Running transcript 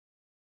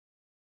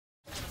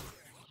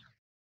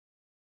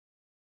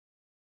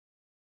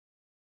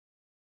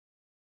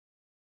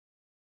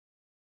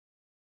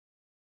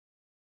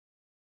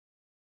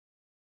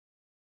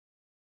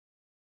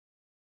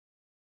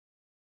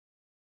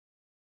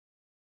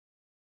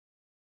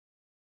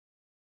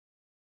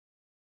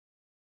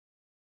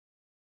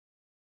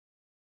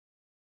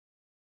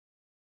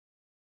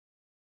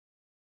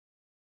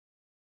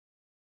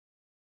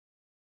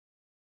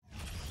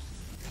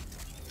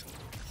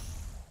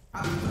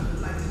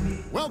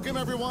Welcome,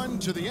 everyone,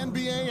 to the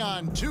NBA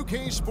on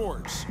 2K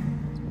Sports.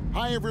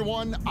 Hi,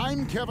 everyone.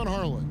 I'm Kevin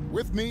Harlan.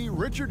 With me,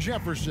 Richard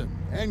Jefferson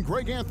and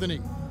Greg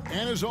Anthony.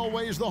 And as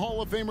always, the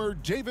Hall of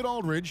Famer David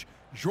Aldridge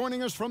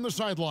joining us from the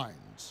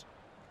sidelines.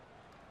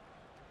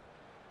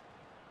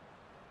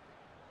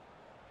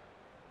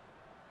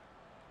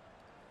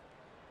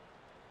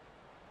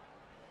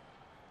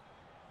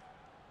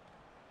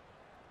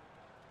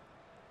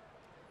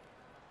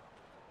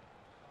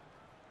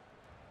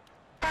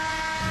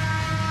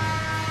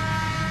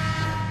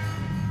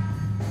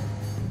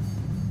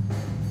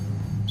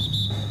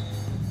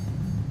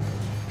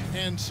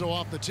 And so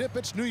off the tip,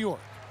 it's New York.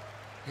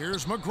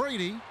 Here's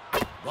McGrady.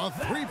 The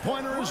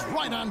three-pointer is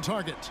right on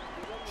target.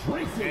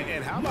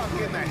 And how about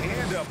getting a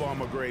hand up on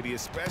McGrady,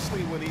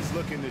 especially when he's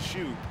looking to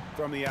shoot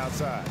from the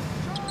outside.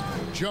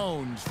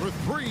 Jones for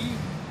three.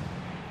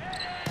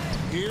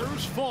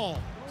 Here's Fall.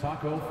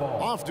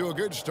 Off to a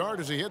good start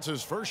as he hits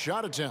his first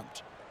shot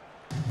attempt.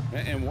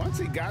 And once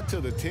he got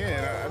to the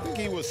 10, I think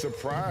he was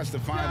surprised to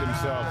find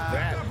himself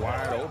that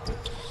wide open.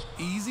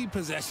 Easy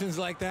possessions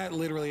like that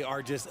literally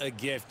are just a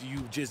gift.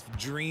 You just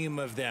dream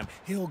of them.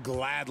 He'll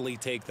gladly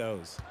take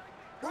those.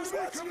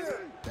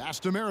 Pass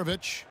to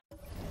Maravich.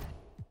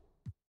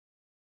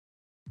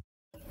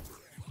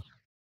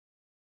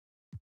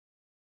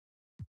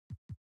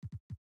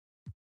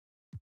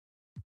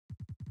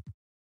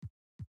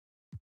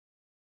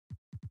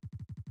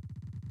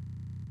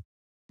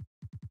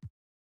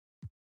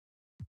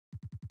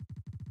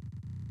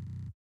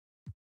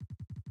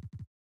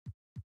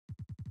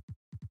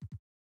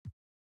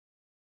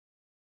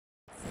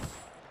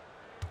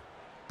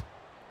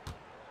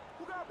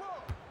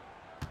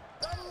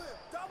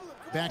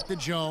 Back to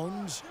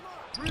Jones.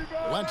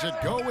 Lets it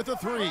go with a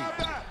three.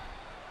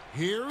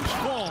 Here's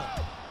Fall.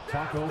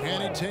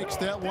 And he takes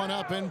that one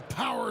up and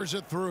powers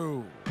it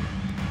through.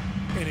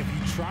 And if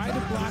you try to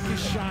block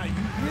his shot,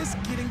 you risk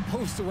getting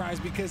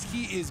posterized because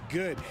he is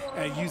good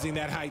at using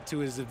that height to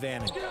his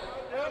advantage.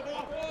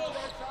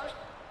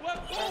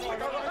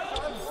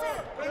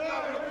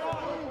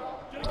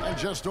 And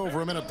just over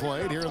a minute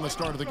played here in the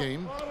start of the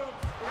game.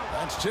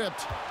 That's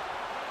tipped.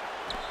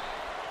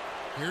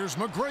 Here's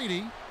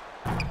McGrady.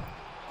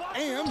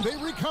 And they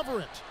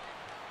recover it.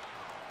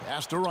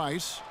 Pass to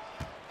Rice.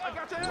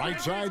 Right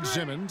side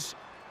Simmons.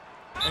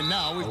 And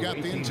now we've got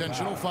the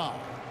intentional foul.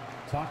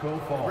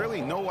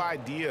 Really no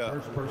idea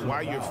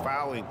why you're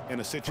fouling in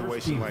a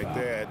situation like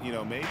that. You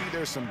know, maybe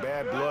there's some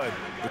bad blood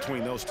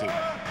between those two.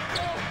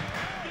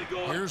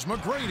 Here's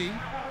McGrady.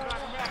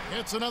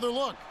 It's another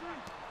look.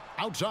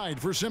 Outside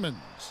for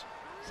Simmons.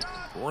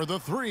 For the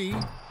three.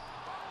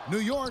 New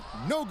York,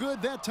 no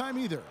good that time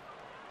either.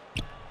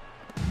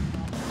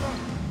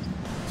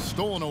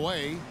 Stolen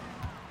away.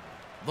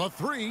 The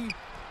three.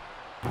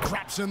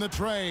 Traps in the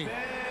tray.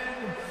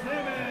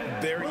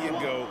 There you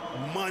go.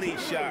 Money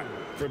shot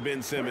for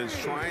Ben Simmons,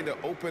 trying to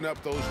open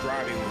up those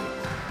driving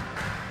lanes.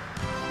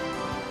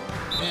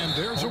 And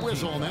there's a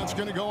whistle, and that's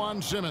going to go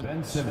on Simmons.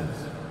 Ben Simmons.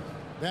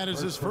 That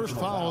is his first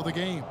foul of the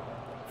game.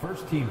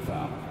 First team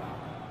foul.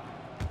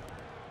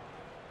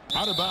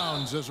 Out of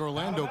bounds as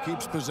Orlando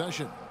keeps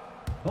possession.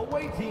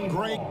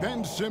 Greg,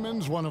 Ben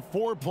Simmons, one of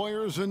 4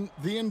 players in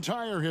the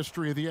entire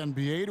history of the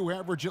NBA to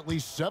average at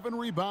least 7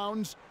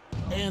 rebounds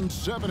and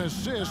 7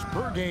 assists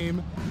per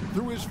game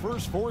through his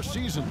first 4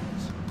 seasons.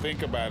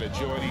 Think about it,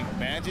 Jordy.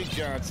 Magic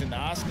Johnson,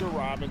 Oscar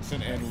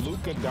Robinson, and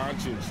Luka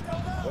Doncic.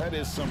 That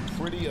is some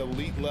pretty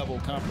elite level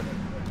company.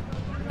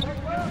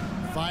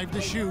 5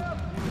 to shoot.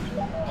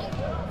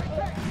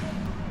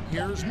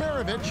 Here's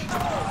Maravich.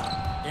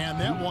 And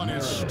that one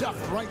is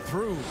stuffed right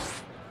through.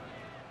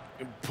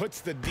 It puts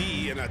the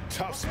D in a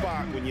tough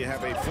spot when you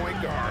have a point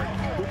guard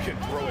who can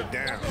throw it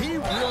down. He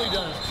really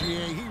does,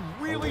 GA. He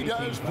really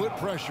does put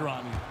pressure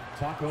on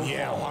you.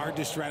 Yeah, hard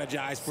to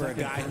strategize for a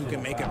guy who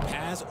can make a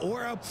pass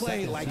or a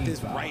play like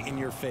this right in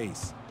your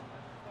face.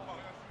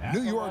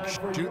 New York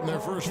shooting their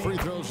first free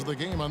throws of the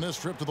game on this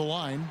trip to the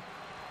line.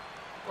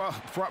 Well,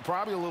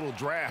 probably a little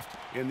draft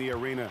in the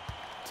arena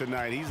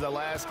tonight. He's the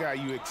last guy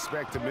you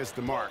expect to miss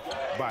the mark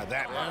by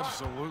that much.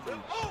 Absolutely.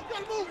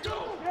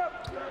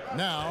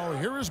 Now,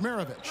 here is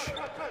Maravich.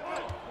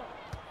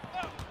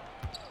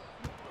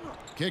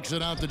 Kicks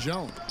it out to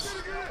Jones.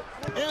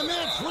 And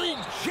that's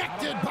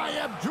rejected by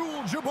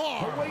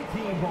Abdul-Jabbar. Away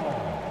team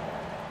ball.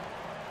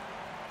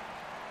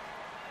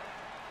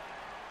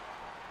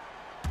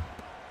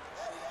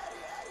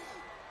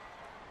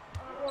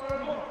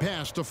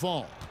 Pass to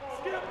Fall.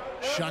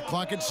 Shot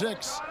clock at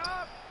 6.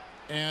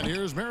 And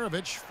here's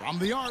Maravich from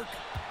the arc.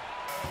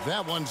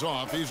 That one's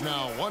off. He's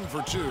now 1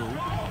 for 2.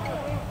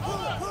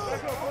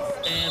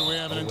 And we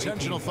have an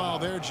intentional foul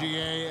there,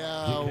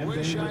 GA.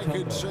 Wish I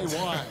could say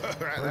why.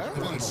 That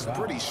one's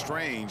pretty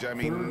strange. I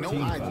mean, no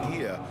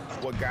idea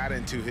what got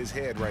into his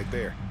head right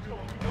there.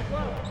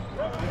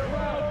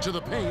 To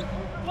the paint.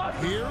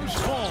 Here's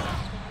Fall.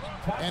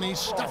 And he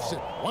stuffs it.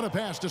 What a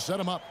pass to set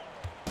him up.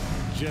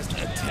 Just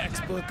a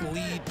textbook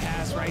lead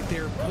pass right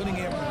there, putting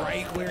it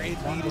right where it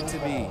needed to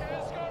be.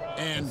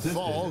 And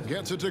Fall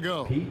gets it to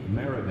go. And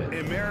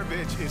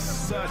Maravich is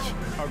such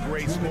a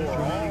great scorer.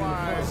 All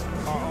eyes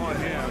are on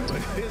him,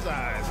 but his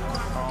eyes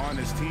are on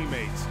his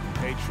teammates.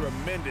 A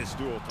tremendous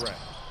dual threat.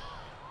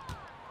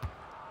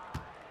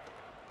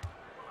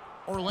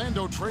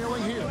 Orlando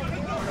trailing here.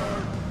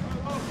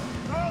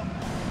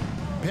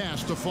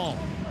 Pass to Fall.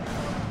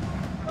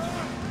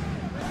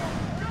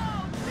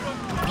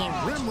 The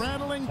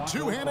rim-rattling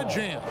two-handed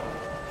jam.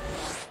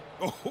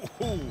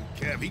 Oh,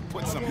 Kev, he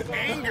put some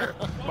anger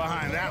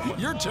behind that one.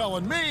 You're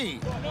telling me.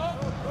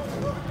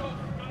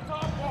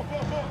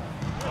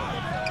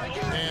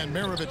 And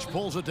Maravich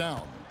pulls it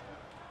down.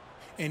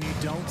 And you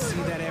don't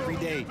see that every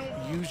day.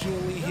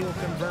 Usually he'll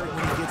convert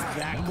when he gets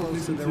that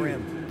close to the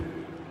rim.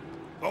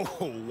 Oh,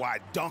 why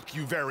dunk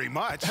you very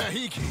much.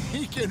 He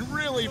can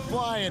really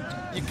fly, and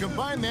you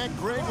combine that,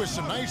 Greg, with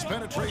some nice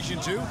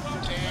penetration, too,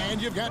 and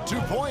you've got 2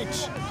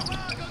 points.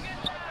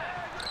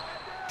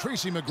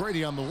 Tracy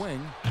McGrady on the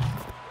wing,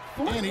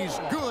 and he's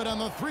good on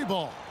the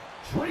 3-ball.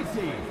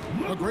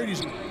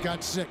 McGrady's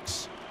got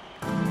 6.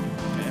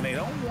 And they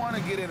don't want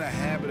to get in a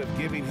habit of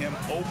giving him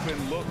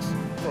open looks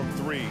from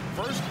 3.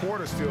 First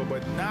quarter still,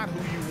 but not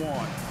who you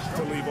want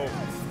to leave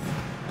open.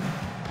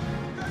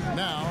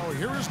 Now,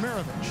 here is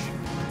Maravich.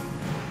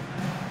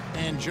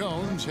 And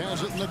Jones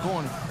has it in the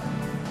corner.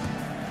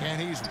 And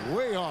he's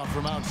way off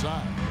from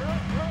outside.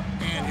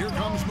 And here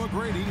comes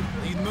McGrady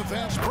leading the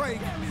fast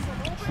break.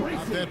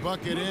 Got that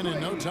bucket in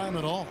no time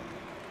at all.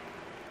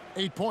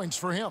 8 points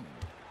for him.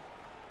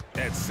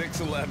 At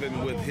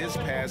 6'11", with his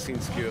passing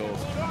skills,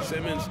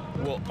 Simmons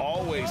will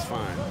always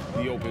find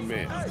the open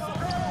man.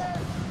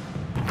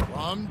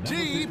 From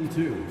deep,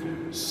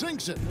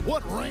 sinks it.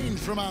 What range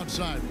from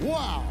outside.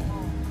 Wow.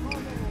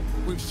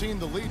 We've seen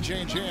the lead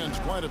change hands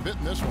quite a bit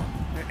in this one.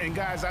 And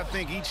guys, I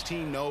think each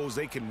team knows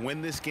they can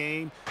win this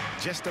game,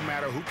 just a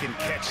matter who can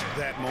catch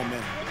that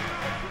momentum.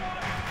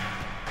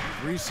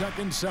 3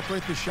 seconds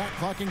separate the shot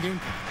clock and game.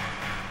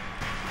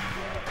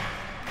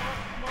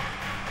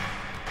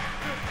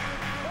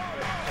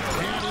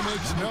 And he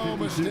makes no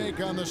mistake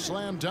on the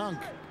slam dunk.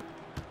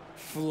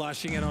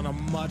 Flushing it on a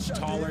much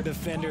taller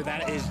defender.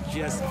 That is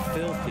just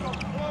filthy.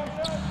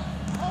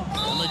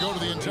 And they go to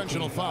the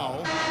intentional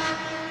foul.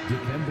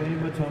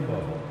 Dikembe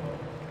Mutombo.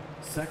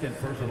 Second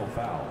personal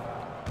foul.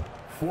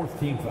 4th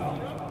team foul.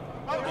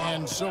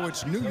 And so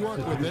it's New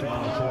York with it.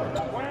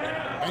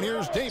 And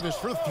here's Davis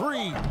for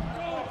 3.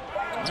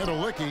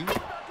 Medalicki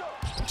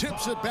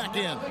tips it back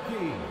in.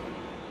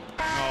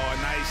 Oh, a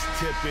nice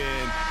tip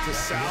in to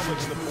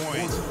salvage the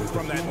points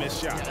from that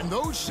missed shot. And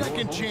those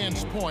second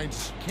chance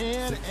points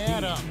can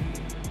add up.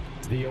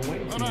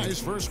 A nice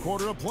first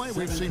quarter of play.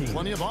 We've seen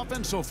plenty of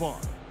offense so far.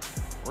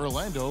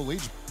 Orlando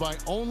leads by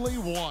only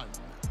 1.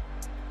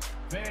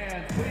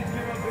 Fans, please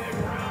give a big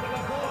round of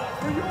applause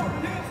for your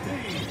dance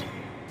team.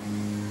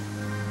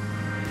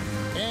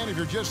 And if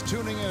you're just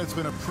tuning in, it's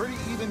been a pretty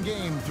even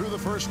game through the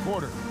first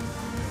quarter.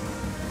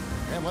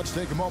 And let's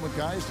take a moment,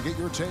 guys, to get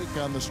your take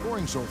on the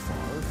scoring so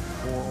far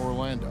for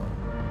Orlando.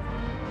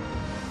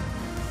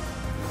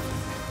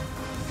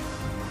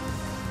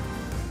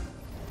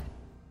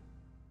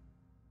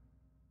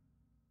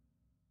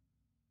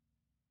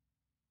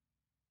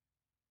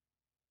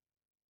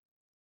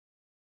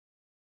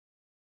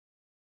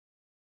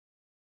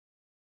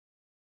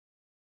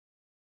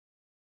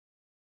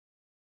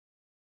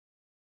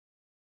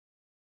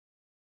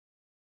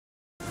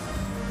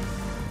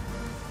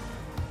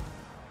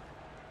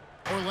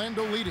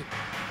 Orlando leading.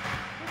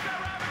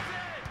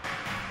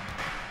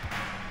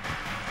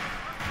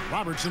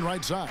 Robertson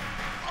right side.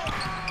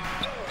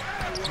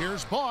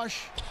 Here's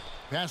Bosch.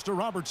 Pass to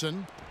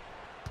Robertson.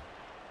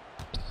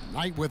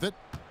 Knight with it.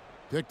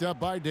 Picked up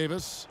by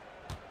Davis.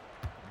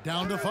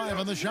 Down to 5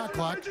 on the shot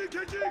clock.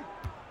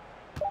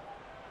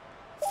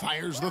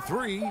 Fires the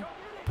 3.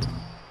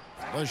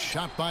 The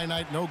shot by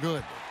Knight, no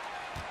good.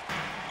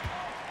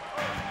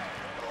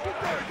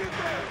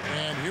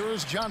 And here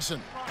is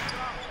Johnson.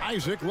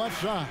 Isaac left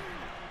side.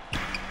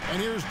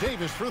 And here's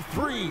Davis for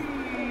 3.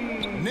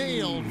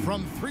 Nailed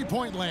from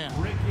 3-point land.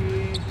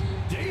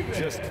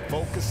 Just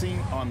focusing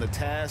on the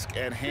task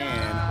at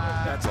hand.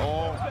 That's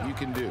all you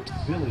can do.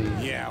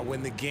 Yeah,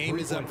 when the game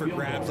is up for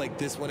grabs like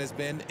this one has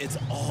been, it's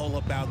all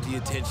about the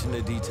attention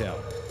to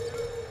detail.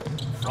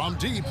 From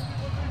deep.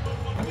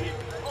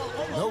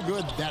 No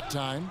good that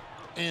time.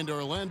 And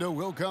Orlando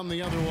will come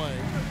the other way.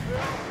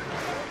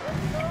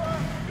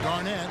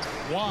 Garnett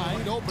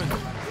wide open.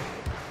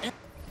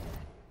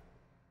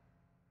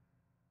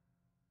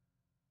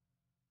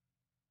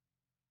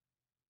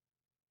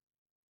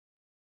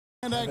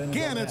 And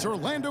again, it's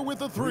Orlando with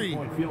the 3.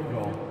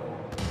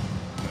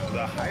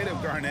 The height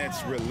of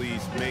Garnett's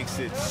release makes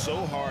it so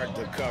hard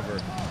to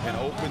cover and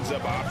opens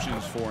up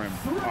options for him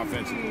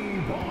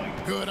offensively.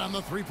 Good on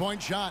the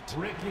 3-point shot.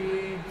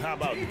 How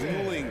about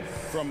dueling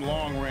from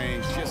long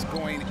range, just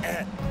going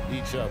at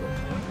each other?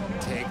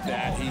 Take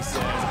that, he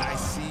says. I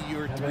see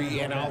your 3,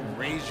 and I'll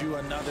raise you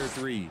another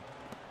 3.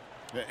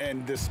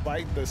 And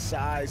despite the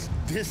size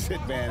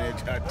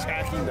disadvantage,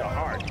 attacking the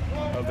heart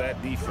of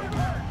that defense.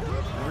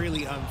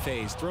 Really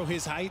unfazed. Throw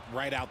his height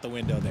right out the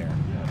window there.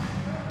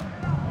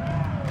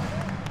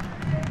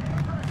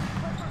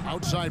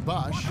 Outside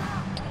Bosch.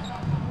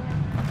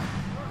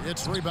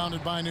 It's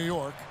rebounded by New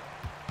York.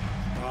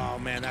 Oh,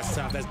 man, that's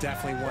tough. That's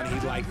definitely one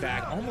he'd like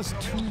back. Almost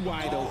too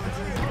wide open.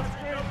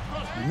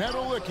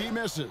 Nedelicki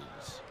misses.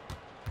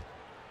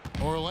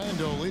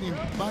 Orlando leading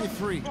by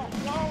 3.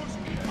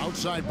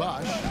 Outside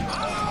Bosch.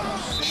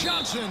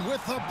 Johnson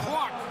with the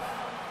block.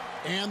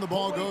 And the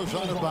ball goes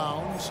out of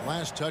bounds.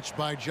 Last touch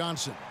by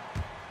Johnson.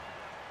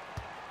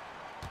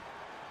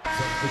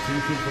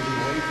 Substitution for the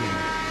away team,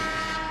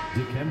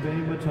 Dikembe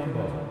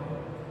Mutombo.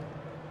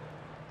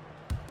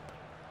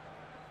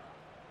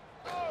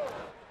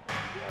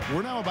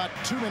 We're now about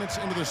 2 minutes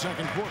into the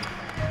second quarter.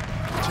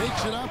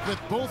 Takes it up with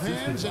both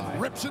hands and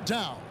rips it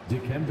down.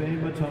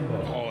 Dikembe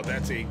Mutombo. Oh,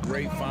 that's a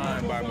great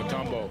find by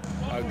Mutombo,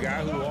 a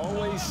guy who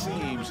always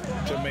seems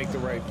to make the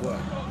right play.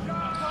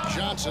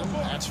 Johnson,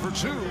 that's for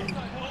 2.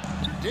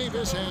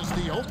 Davis has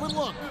the open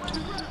look.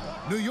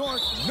 New York,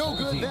 no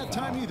good that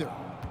time either.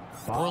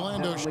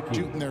 Orlando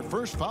shooting their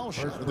first foul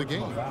shot of the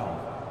game.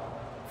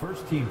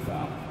 First team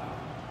foul.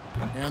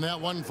 And that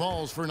one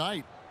falls for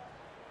Knight.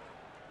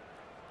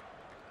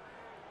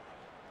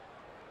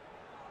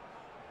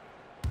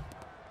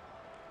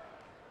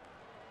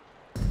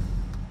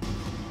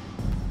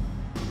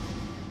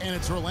 And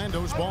it's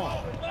Orlando's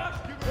ball.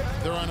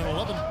 They're on an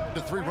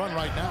 11-3 run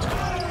right now.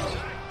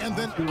 And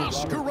then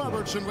Oscar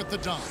Robertson with the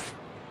dunk.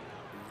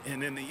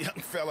 And then the young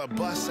fella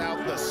busts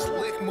out the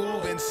slick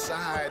move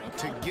inside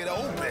to get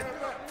open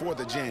for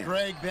the jam.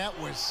 Greg, that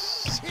was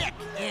sick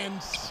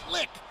and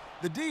slick.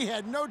 The D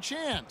had no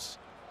chance.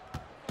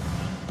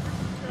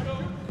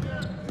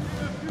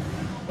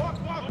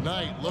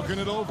 Knight looking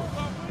it over.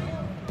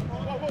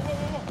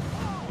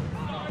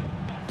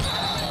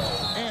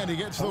 And he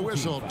gets the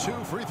whistle. 2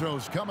 free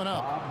throws coming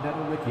up.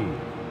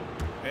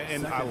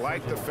 And I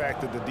like the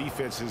fact that the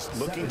defense is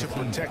looking to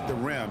protect the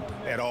rim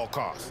at all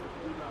costs.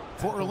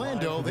 For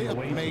Orlando, they have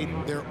made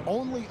their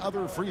only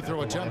other free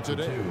throw attempt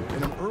today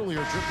in an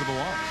earlier trip to the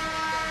line.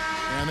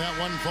 And that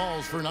one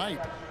falls for Knight.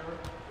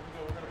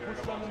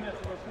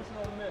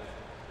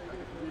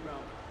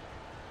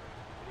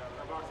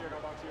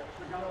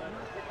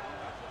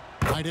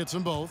 Knight hits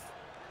them both.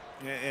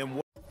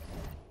 And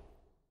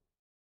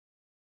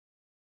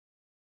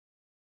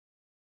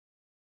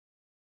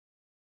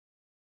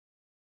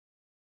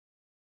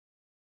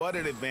what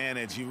an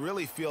advantage. You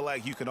really feel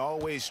like you can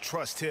always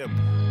trust him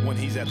when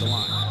he's at the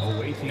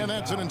line. And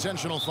that's an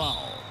intentional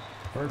foul.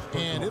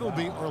 And it'll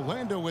be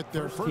Orlando with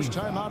their first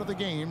time out of the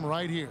game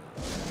right here.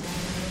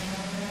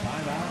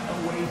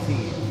 Timeout away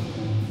team.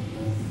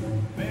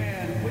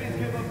 Man, please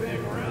give a big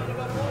round of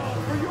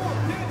applause for your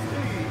kids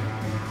team.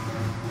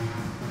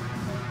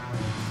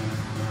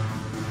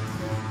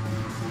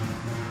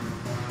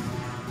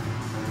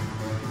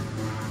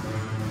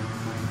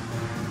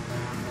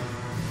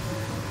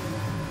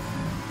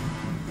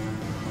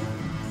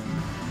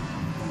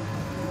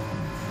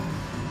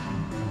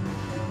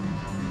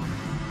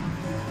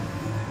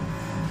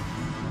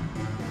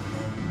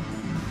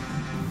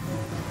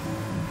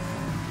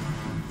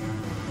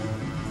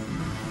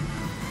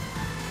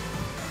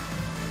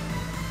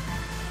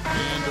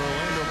 And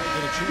Orlando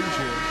making a change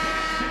here.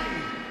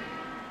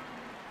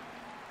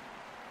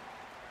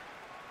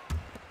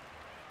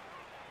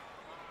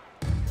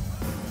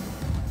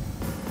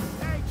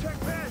 Hey, check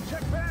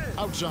man.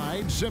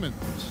 Outside,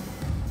 Simmons.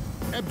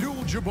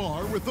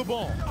 Abdul-Jabbar with the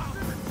ball.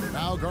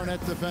 Now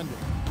Garnett defending.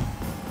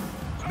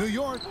 New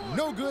York,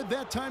 no good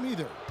that time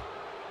either.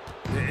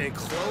 And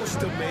close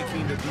to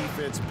making the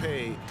defense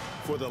pay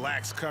for the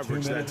lax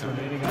coverage that time.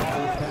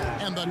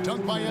 And the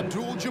dunk by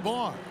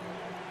Abdul-Jabbar.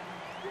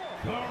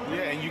 Yeah,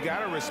 and you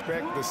got to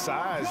respect the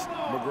size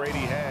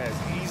McGrady has.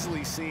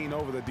 Easily seen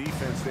over the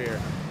defense there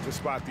to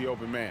spot the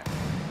open man.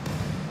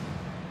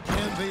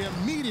 And they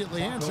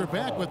immediately answer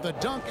back with the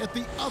dunk at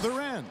the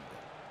other end.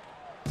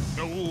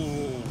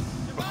 Oh,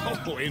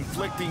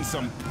 inflicting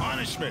some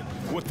punishment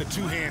with the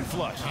two-hand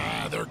flush.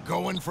 They're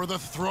going for the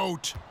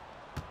throat.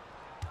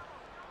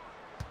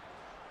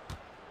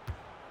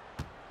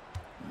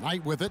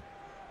 Knight with it.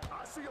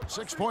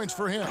 6 points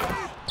for him.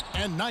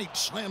 And Knight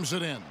slams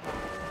it in.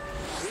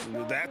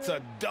 That's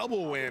a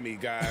double whammy,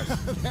 guys.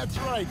 That's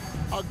right.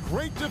 A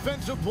great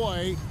defensive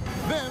play,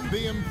 then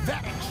the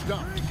emphatic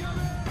dunk.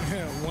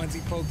 Once he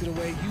poked it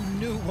away, you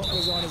knew what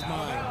was on his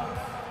mind.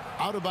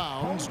 Out of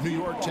bounds, New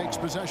York takes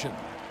possession.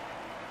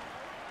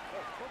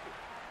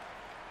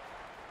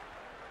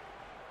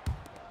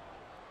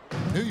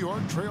 New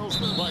York trails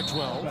them by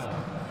 12.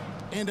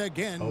 And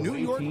again, New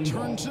York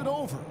turns it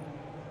over.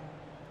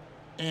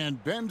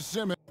 And Ben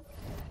Simmons,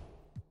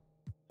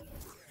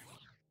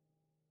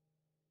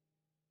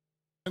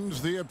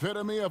 the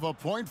epitome of a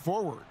point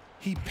forward.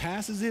 He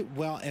passes it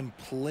well and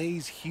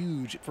plays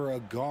huge for a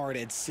guard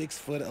at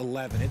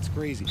 6'11". It's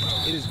crazy.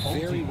 It is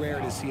very rare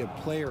to see a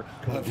player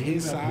of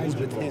his size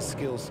with his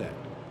skill set.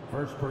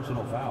 First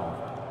personal foul.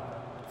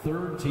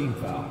 Third team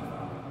foul.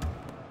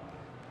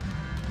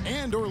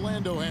 And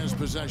Orlando has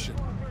possession.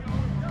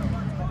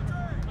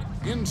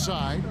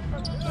 Inside,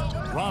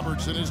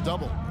 Robertson is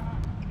double.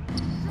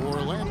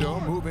 Orlando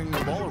moving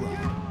the ball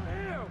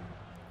around.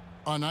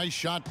 A nice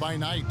shot by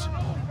Knight.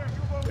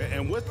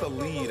 And with the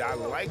lead, I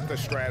like the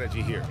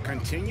strategy here.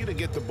 Continue to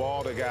get the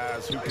ball to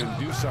guys who can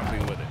do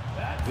something with it.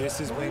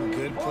 This is when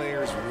good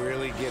players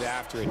really get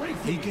after it.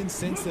 He can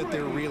sense that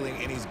they're reeling,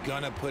 and he's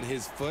going to put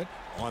his foot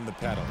on the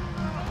pedal.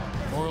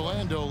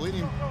 Orlando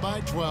leading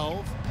by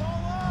 12.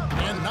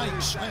 And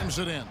Knight slams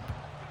it in.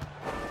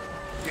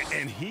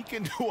 And he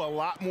can do a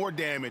lot more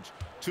damage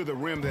to the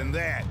rim than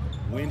that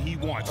when he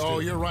wants to. Oh,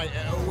 you're right.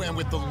 And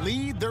with the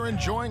lead they're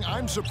enjoying,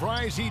 I'm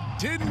surprised he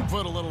didn't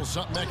put a little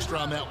something extra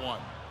on that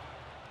one.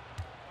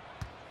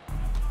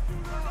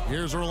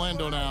 Here's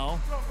Orlando now.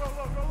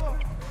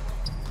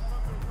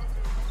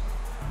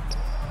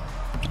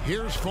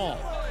 Here's Fall.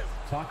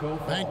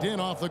 Banked in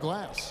off the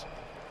glass.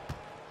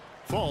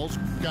 Fall's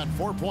got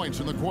 4 points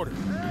in the quarter.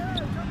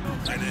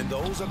 And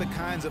those are the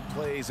kinds of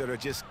plays that are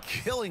just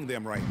killing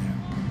them right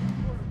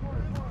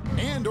now.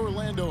 And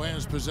Orlando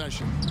has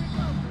possession.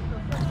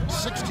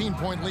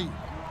 16-point lead.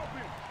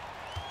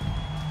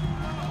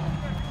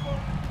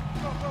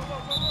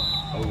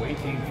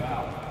 Awaiting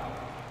foul.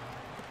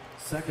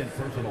 Second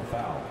personal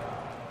foul.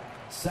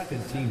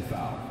 Second team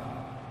foul.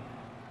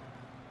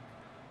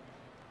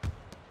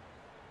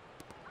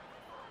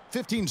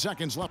 15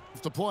 seconds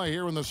left to play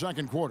here in the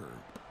second quarter.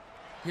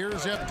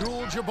 Here's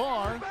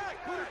Abdul-Jabbar,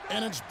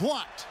 and it's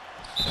blocked.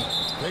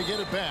 They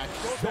get it back.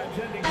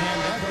 And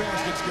that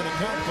basket's going to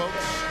count,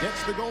 folks.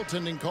 Gets the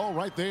goaltending call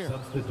right there.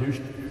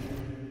 Substitution.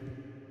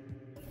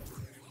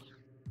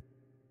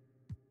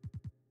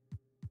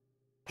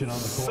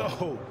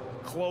 So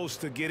close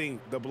to getting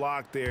the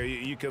block there.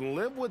 You can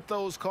live with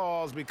those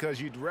calls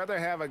because you'd rather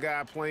have a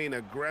guy playing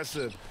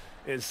aggressive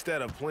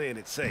instead of playing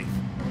it safe.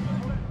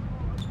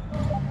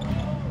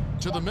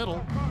 To the middle.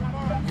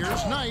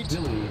 Here's Knight.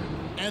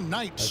 And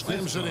Knight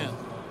slams it in.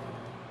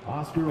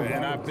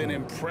 And I've been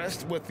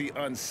impressed with the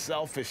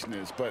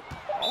unselfishness, but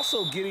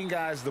also getting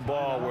guys the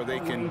ball where they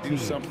can do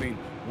something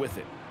with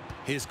it.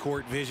 His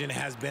court vision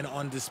has been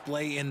on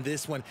display in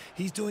this one.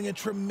 He's doing a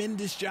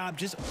tremendous job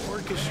just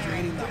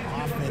orchestrating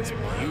the offense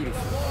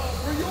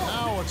beautifully.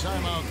 Now a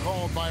timeout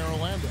called by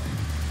Orlando.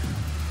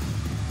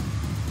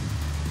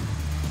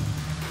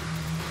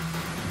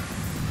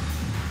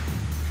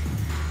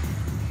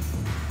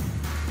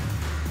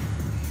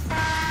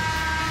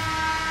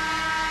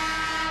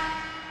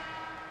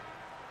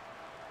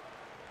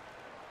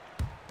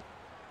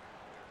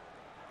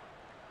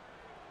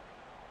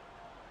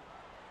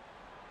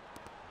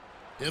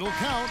 It'll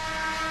count.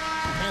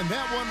 And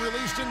that one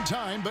released in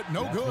time, but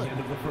no good.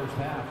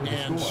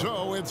 And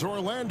so it's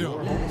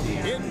Orlando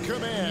in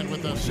command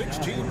with a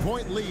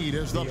 16-point lead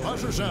as the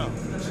buzzer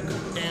sounds.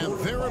 And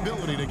their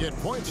ability to get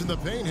points in the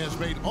paint has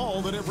made all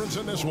the difference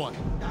in this one.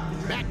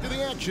 Back to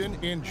the action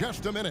in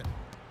just a minute.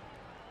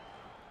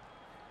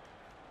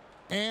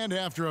 And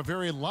after a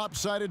very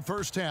lopsided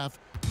first half,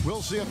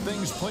 we'll see if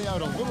things play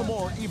out a little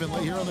more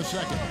evenly here in the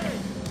second.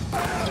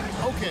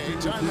 Okay,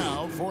 time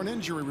now for an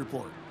injury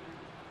report.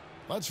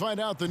 Let's find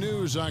out the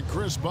news on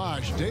Chris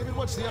Bosh. David,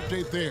 what's the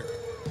update there?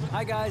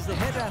 Hi, guys. The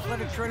head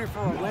athletic trainer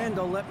for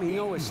Orlando let me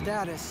know his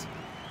status.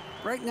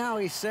 Right now,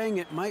 he's saying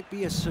it might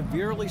be a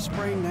severely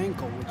sprained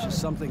ankle, which is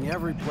something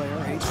every player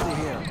hates to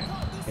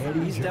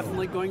hear. He's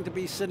definitely going to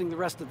be sitting the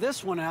rest of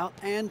this one out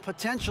and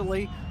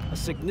potentially a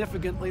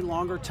significantly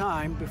longer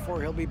time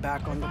before he'll be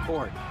back on the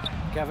court.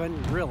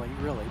 Kevin, really,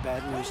 really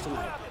bad news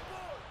tonight.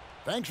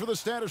 Thanks for the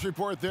status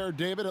report there,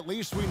 David. At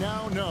least we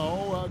now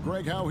know,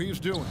 Greg, how he's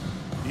doing.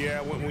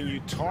 Yeah, when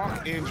you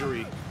talk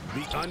injury,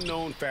 the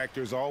unknown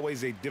factor is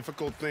always a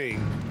difficult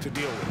thing to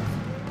deal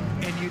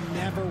with. And you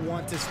never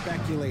want to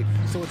speculate.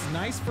 So it's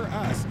nice for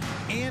us,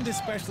 and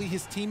especially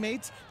his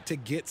teammates, to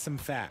get some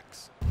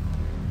facts.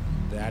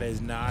 That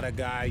is not a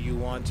guy you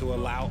want to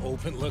allow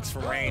open looks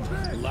from range.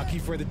 Lucky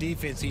for the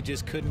defense, he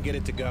just couldn't get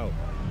it to go.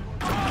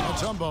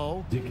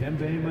 Mutombo.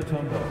 Dikembe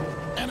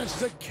Mutombo. And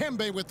it's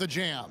Dikembe with the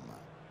jam.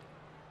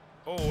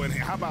 Oh, and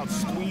how about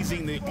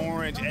squeezing the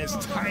orange as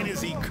tight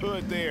as he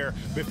could there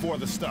before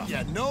the stuff?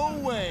 Yeah, no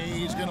way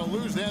he's going to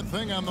lose that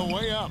thing on the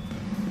way up.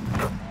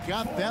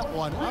 Got that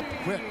one up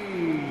quick.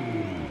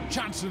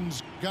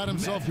 Johnson's got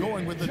himself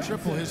going with the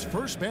triple, his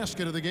first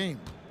basket of the game.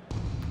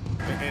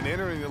 And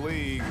entering the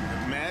league,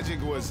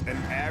 Magic was an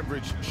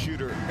average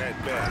shooter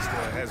at best.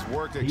 Has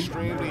worked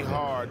extremely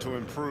hard to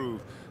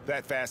improve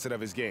that facet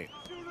of his game.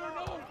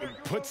 It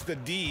puts the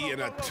D in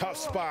a tough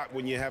spot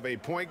when you have a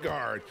point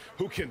guard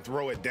who can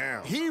throw it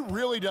down. He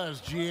really does,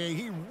 GA.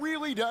 He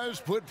really does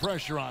put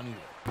pressure on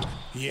you.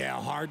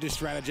 Yeah, hard to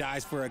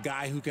strategize for a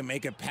guy who can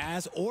make a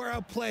pass or a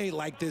play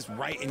like this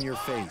right in your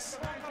face.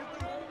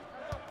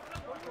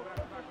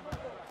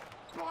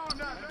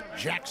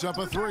 Jacks up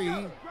a three.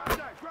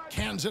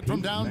 Cans it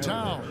from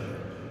downtown.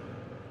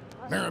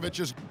 Maravich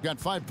has got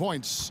 5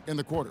 points in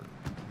the quarter.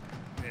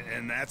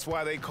 And that's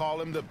why they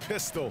call him the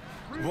Pistol.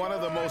 One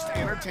of the most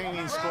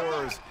entertaining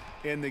scorers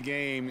in the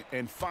game,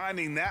 and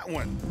finding that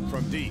one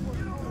from deep.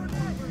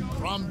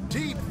 From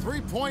deep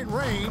three-point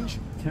range.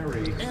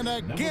 Terry. And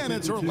again,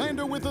 it's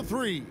Orlando with a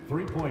three.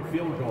 Three-point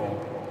field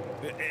goal.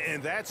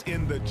 And that's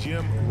in the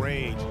gym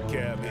range,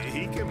 Kev.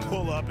 He can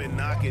pull up and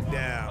knock it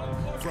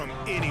down from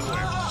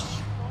anywhere.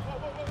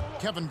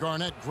 Kevin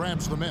Garnett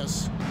grabs the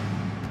miss.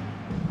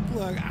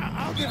 Look,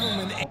 I'll give him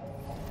an